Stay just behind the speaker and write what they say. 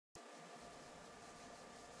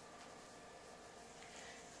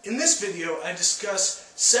In this video, I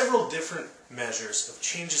discuss several different measures of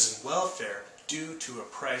changes in welfare due to a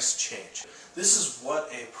price change. This is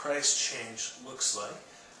what a price change looks like.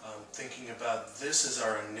 Thinking about this as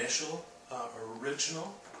our initial,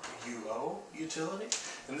 original UO utility,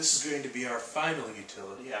 and this is going to be our final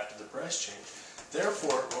utility after the price change.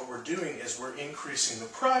 Therefore, what we're doing is we're increasing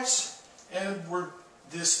the price, and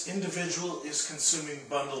this individual is consuming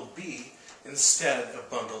bundle B instead of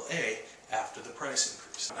bundle A after the price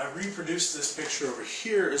increase. I reproduced this picture over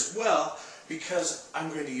here as well because I'm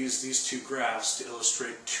going to use these two graphs to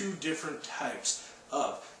illustrate two different types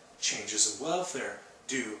of changes in welfare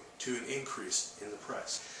due to an increase in the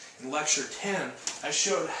price. In Lecture 10, I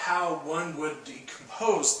showed how one would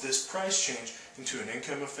decompose this price change into an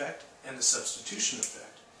income effect and a substitution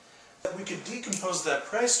effect. We could decompose that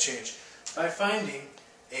price change by finding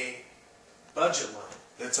a budget line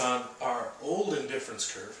that's on our old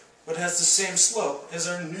indifference curve, but has the same slope as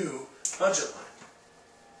our new budget line.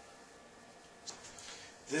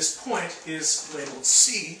 This point is labeled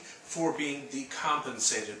C for being the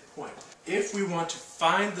compensated point. If we want to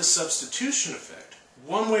find the substitution effect,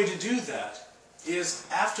 one way to do that is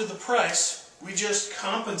after the price, we just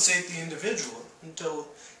compensate the individual until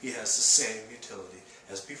he has the same utility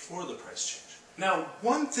as before the price change. Now,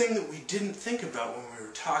 one thing that we didn't think about when we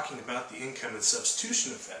were talking about the income and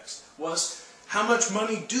substitution effects was how much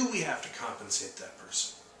money do we have to compensate that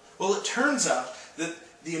person? Well, it turns out that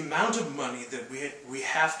the amount of money that we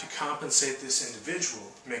have to compensate this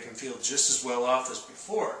individual, make him feel just as well off as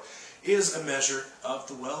before, is a measure of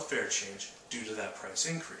the welfare change due to that price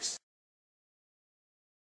increase.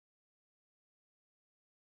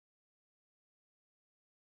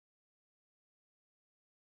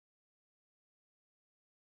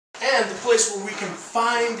 And the place where we can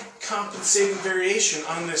find compensating variation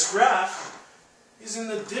on this graph is in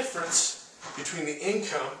the difference between the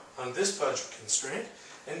income on this budget constraint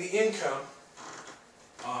and the income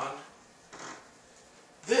on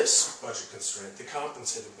this budget constraint, the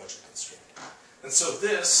compensated budget constraint. And so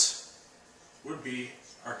this would be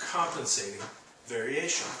our compensating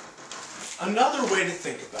variation. Another way to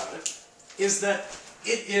think about it is that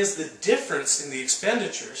it is the difference in the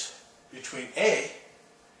expenditures between A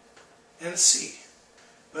and C.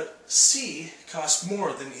 But C costs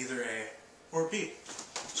more than either A or B.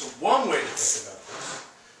 So one way to think about this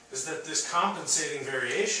is that this compensating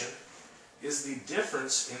variation is the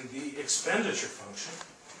difference in the expenditure function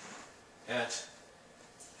at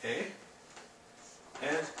A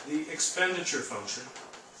and the expenditure function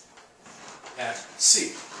at C.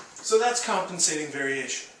 So that's compensating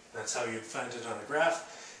variation. That's how you'd find it on a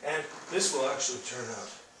graph, and this will actually turn out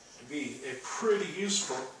to be a pretty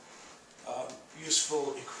useful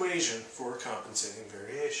equation for compensating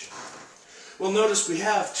variation. Well, notice we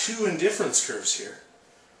have two indifference curves here.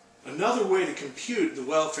 Another way to compute the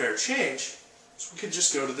welfare change is we could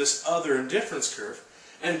just go to this other indifference curve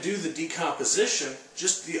and do the decomposition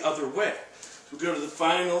just the other way. So we go to the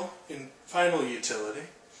final utility,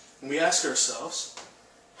 and we ask ourselves,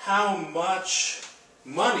 how much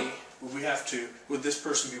money would this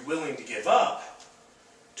person be willing to give up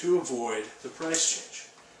to avoid the price change?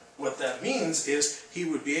 What that means is he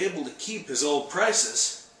would be able to keep his old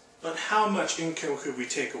prices, but how much income could we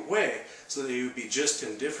take away so that he would be just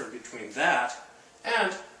indifferent between that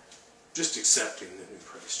and just accepting the new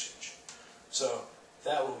price change? So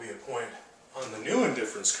that will be a point on the new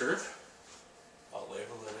indifference curve. I'll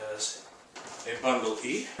label it as a bundle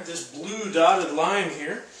E. This blue dotted line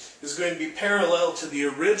here is going to be parallel to the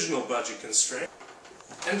original budget constraint.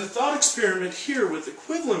 And the thought experiment here with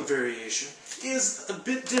equivalent variation is a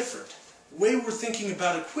bit different. The way we're thinking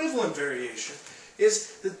about equivalent variation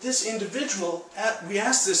is that this individual, we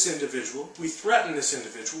ask this individual, we threaten this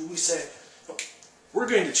individual, we say, we're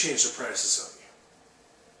going to change the prices on you.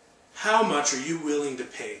 How much are you willing to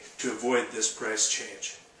pay to avoid this price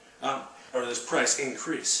change, or this price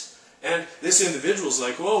increase? And this individual's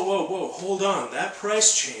like, whoa, whoa, whoa, hold on, that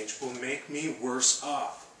price change will make me worse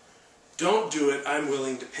off. Don't do it, I'm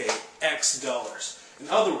willing to pay X dollars. In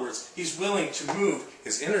other words, he's willing to move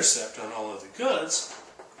his intercept on all of the goods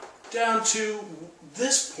down to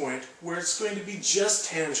this point where it's going to be just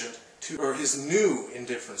tangent to his new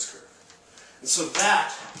indifference curve. And so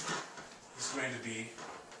that is going to be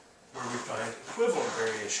where we find equivalent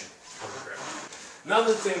variation on the graph.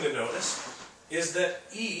 Another thing to notice is that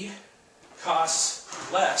E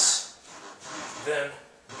costs less than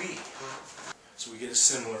B. So we get a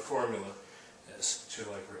similar formula as to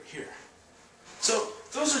like right here. So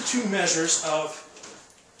those are two measures of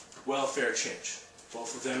welfare change,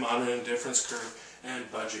 both of them on an indifference curve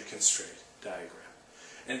and budget constraint diagram.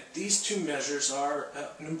 And these two measures are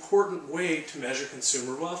an important way to measure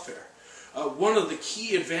consumer welfare. One of the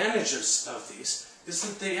key advantages of these is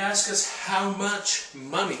that they ask us how much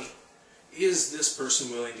money is this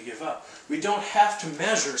person willing to give up. We don't have to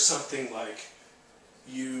measure something like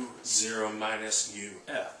U0 minus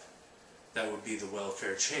UF. That would be the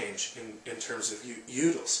welfare change in terms of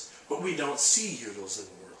utils. But we don't see utils in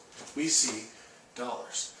the world. We see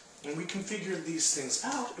dollars. And we can figure these things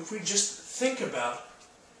out if we just think about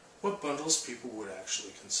what bundles people would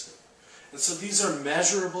actually consume. And so these are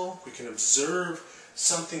measurable. We can observe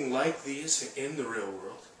something like these in the real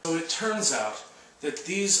world. So it turns out that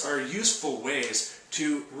these are useful ways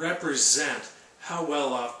to represent how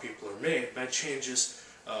well off people are made by changes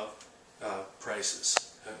of prices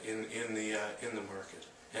in the market.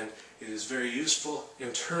 And it is very useful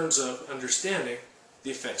in terms of understanding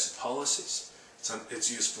the effects of policies. It's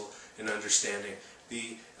useful in understanding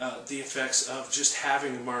the effects of just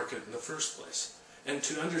having a market in the first place. And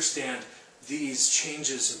to understand these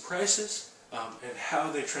changes in prices and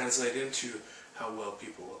how they translate into how well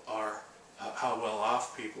people are, how well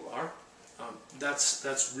off people are,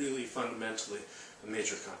 that's really fundamentally a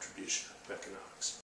major contribution of economics.